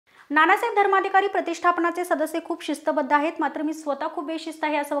नानासाहेब धर्माधिकारी प्रतिष्ठापनाचे सदस्य खूप शिस्तबद्ध आहेत, मात्र मी स्वतः खूप बेशिस्त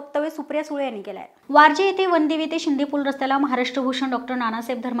आहे असं वक्तव्य सुप्रिया सुळे यांनी केलं आहे। वारजे येथे वनदेवी ते शिंदेपूल रस्त्याला महाराष्ट्रभूषण डॉक्टर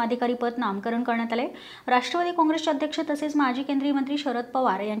नानासाहेब धर्माधिकारी पद नामकरण करण्यात आले। राष्ट्रवादी काँग्रेसचे अध्यक्ष तसेच माजी केंद्रीय मंत्री शरद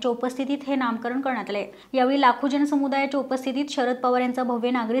पवार यांच्या उपस्थितीत हे नामकरण करण्यात आले। यावेळी लाखो जनसमुदायाच्या उपस्थितीत शरद पवार यांचा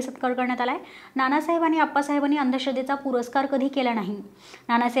भव्य नागरी सत्कार करण्यात आला। नानासाहेब आणि आप्पासाहेबांनी अंधश्रद्धेचा पुरस्कार कधी केला नाही।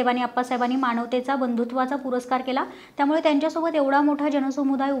 नानासाहेब आणि आप्पासाहेबांनी मानवतेचा बंधुत्वाचा पुरस्कार केला, त्यामुळे त्यांच्यासोबत एवढा मोठा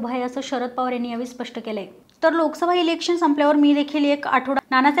जनसमुदाय उभा आहे असं शरद पवार यांनी यावेळी स्पष्ट केले। तर लोकसभा इलेक्शन संपल्यावर मी देखील एक आठवडा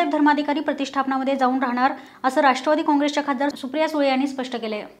नानासाहेब धर्माधिकारी प्रतिष्ठापनामध्ये जाऊन राहणार असं राष्ट्रवादी काँग्रेसच्या खासदार सुप्रिया सुळे यांनी स्पष्ट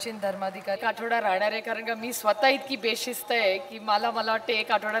केले। धर्माधिकारी आठवडा राहणार आहे, कारण का मी स्वतः इतकी बेशिस्त आहे की मला वाटते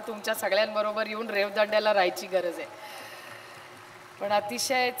एक आठवडा तुमच्या सगळ्यांबरोबर येऊन रेवदंड्याला राहायची गरज आहे। पण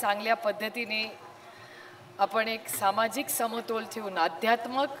अतिशय चांगल्या पद्धतीने आपण एक सामाजिक समतोल ठेवून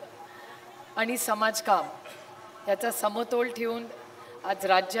आध्यात्मिक आणि समाजकाम याचा समतोल ठेवून आज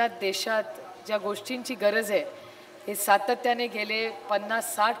राज्यात देशात ज्या गोष्टींची गरज आहे हे सातत्याने गेले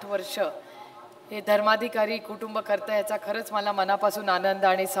 50-60 वर्ष हे धर्माधिकारी कुटुंब करतं, याचा खरंच मला मनापासून आनंद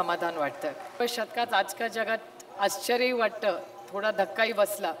आणि समाधान वाटतं। शतकात आजच्या जगात आश्चर्यही वाटतं, थोडा धक्काही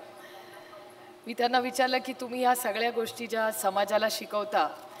बसला। मी त्यांना विचारलं की तुम्ही ह्या सगळ्या गोष्टी ज्या समाजाला शिकवता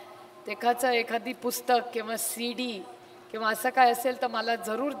त्याचं एखादी पुस्तक किंवा CD किंवा असं काय असेल तर मला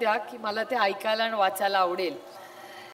जरूर द्या की मला ते ऐकायला आणि वाचायला आवडेल।